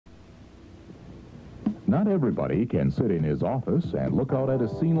Not everybody can sit in his office and look out at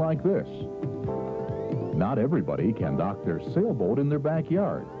a scene like this. Not everybody can dock their sailboat in their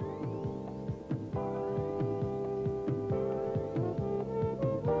backyard.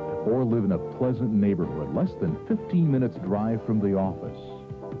 Or live in a pleasant neighborhood less than 15 minutes drive from the office.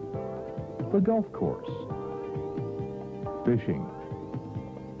 The golf course. Fishing.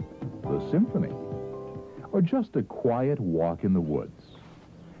 The symphony. Or just a quiet walk in the woods.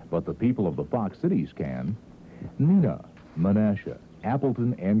 But the people of the Fox Cities can. Neenah, Menasha,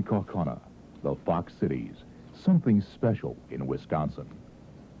 Appleton, and Kaukauna. The Fox Cities. Something special in Wisconsin.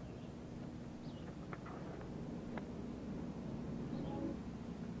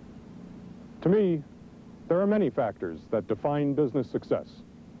 To me, there are many factors that define business success.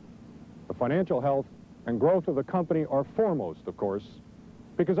 The financial health and growth of the company are foremost, of course,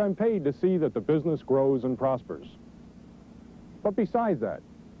 because I'm paid to see that the business grows and prospers. But besides that,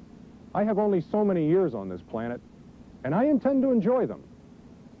 I have only so many years on this planet, and I intend to enjoy them.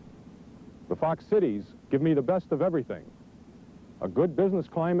 The Fox Cities give me the best of everything: a good business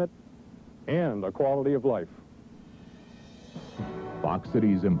climate and a quality of life. Fox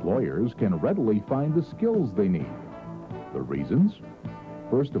Cities employers can readily find the skills they need. The reasons?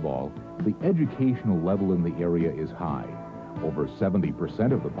 First of all, the educational level in the area is high. Over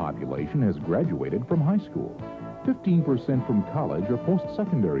 70% of the population has graduated from high school, 15% from college or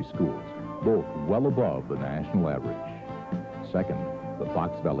post-secondary schools, both well above the national average. Second, the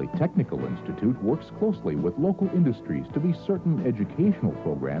Fox Valley Technical Institute works closely with local industries to be certain educational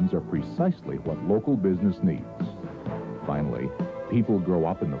programs are precisely what local business needs. Finally, people grow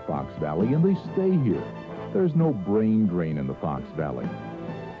up in the Fox Valley and they stay here. There's no brain drain in the Fox Valley.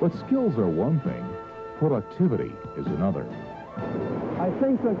 But skills are one thing, productivity is another. I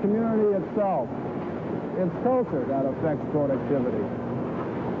think the community itself, it's culture that affects productivity.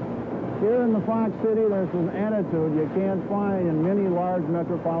 Here in the Fox City, there's an attitude you can't find in many large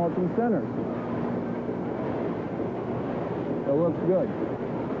metropolitan centers. It looks good.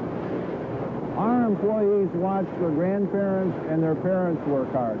 Our employees watch their grandparents and their parents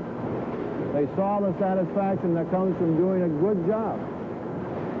work hard. They saw the satisfaction that comes from doing a good job.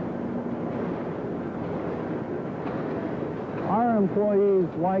 Our employees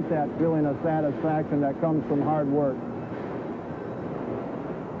like that feeling of satisfaction that comes from hard work.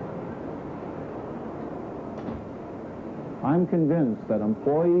 I'm convinced that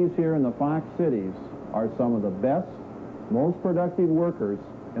employees here in the Fox Cities are some of the best, most productive workers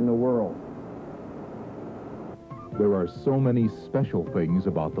in the world. There are so many special things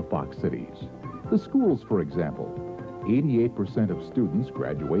about the Fox Cities. The schools, for example. 88% of students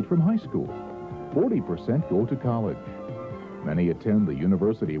graduate from high school. 40% go to college. Many attend the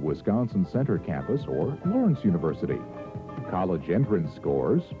University of Wisconsin Center campus or Lawrence University. College entrance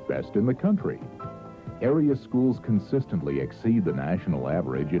scores, best in the country. Area schools consistently exceed the national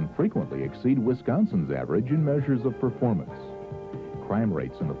average and frequently exceed Wisconsin's average in measures of performance. Crime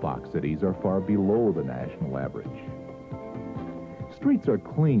rates in the Fox Cities are far below the national average. Streets are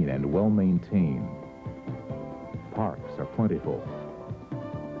clean and well-maintained. Parks are plentiful.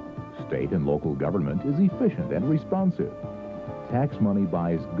 State and local government is efficient and responsive. Tax money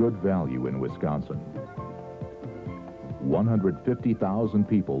buys good value in Wisconsin. 150,000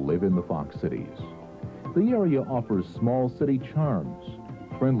 people live in the Fox Cities. The area offers small city charms,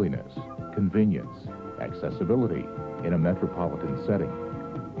 friendliness, convenience, accessibility in a metropolitan setting.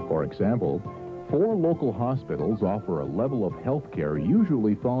 For example, 4 local hospitals offer a level of health care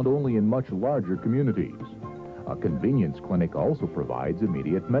usually found only in much larger communities. A convenience clinic also provides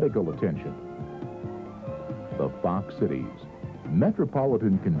immediate medical attention. The Fox Cities,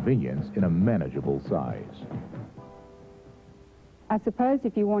 metropolitan convenience in a manageable size. I suppose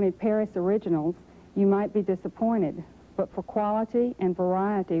if you wanted Paris originals, you might be disappointed. But for quality and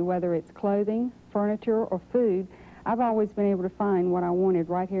variety, whether it's clothing, furniture, or food, I've always been able to find what I wanted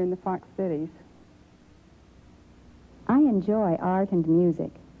right here in the Fox Cities. I enjoy art and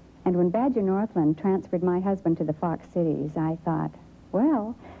music. And when Badger Northland transferred my husband to the Fox Cities, I thought,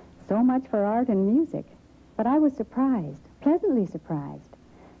 well, so much for art and music. But I was surprised, pleasantly surprised.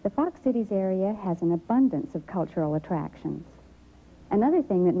 The Fox Cities area has an abundance of cultural attractions. Another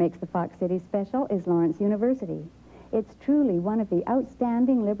thing that makes the Fox Cities special is Lawrence University. It's truly one of the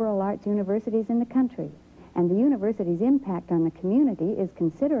outstanding liberal arts universities in the country, and the university's impact on the community is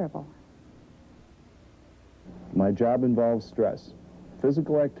considerable. My job involves stress.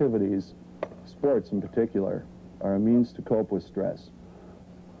 Physical activities, sports in particular, are a means to cope with stress.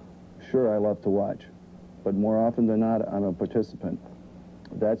 Sure, I love to watch, but more often than not, I'm a participant.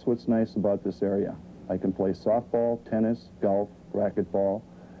 That's what's nice about this area. I can play softball, tennis, golf, racquetball,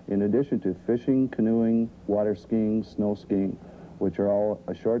 in addition to fishing, canoeing, water skiing, snow skiing, which are all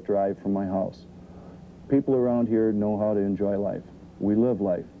a short drive from my house. People around here know how to enjoy life. We live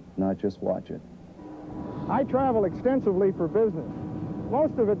life, not just watch it. I travel extensively for business,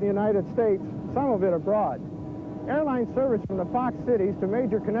 most of it in the United States, some of it abroad. Airline service from the Fox cities to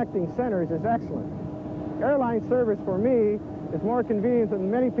major connecting centers is excellent. Airline service for me is more convenient than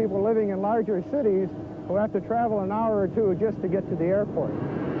many people living in larger cities who have to travel an hour or two just to get to the airport.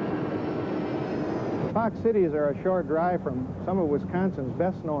 The Fox cities are a short drive from some of Wisconsin's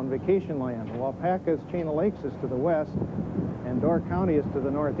best-known vacation land. Waupaca's chain of lakes is to the west, and Door County is to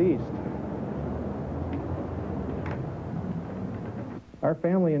the northeast. Our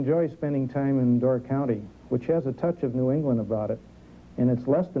family enjoys spending time in Door County, which has a touch of New England about it, and it's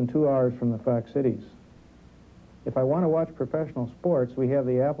less than 2 hours from the Fox cities. If I want to watch professional sports, we have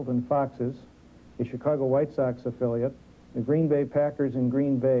the Appleton Foxes, the Chicago White Sox affiliate, the Green Bay Packers in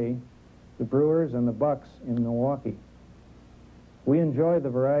Green Bay, the Brewers, and the Bucks in Milwaukee. We enjoy the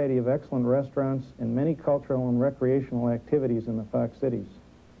variety of excellent restaurants and many cultural and recreational activities in the Fox cities.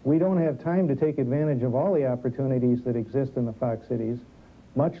 We don't have time to take advantage of all the opportunities that exist in the Fox cities,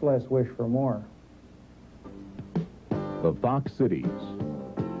 much less wish for more. The Fox cities.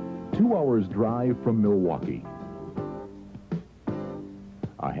 2 hours drive from Milwaukee.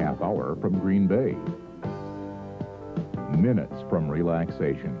 A half hour from Green Bay. Minutes from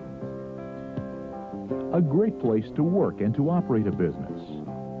relaxation. A great place to work and to operate a business.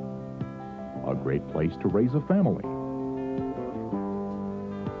 A great place to raise a family.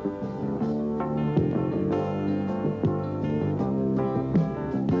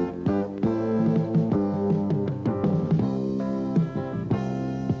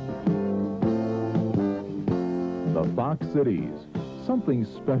 The Fox cities, something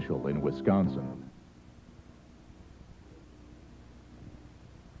special in Wisconsin.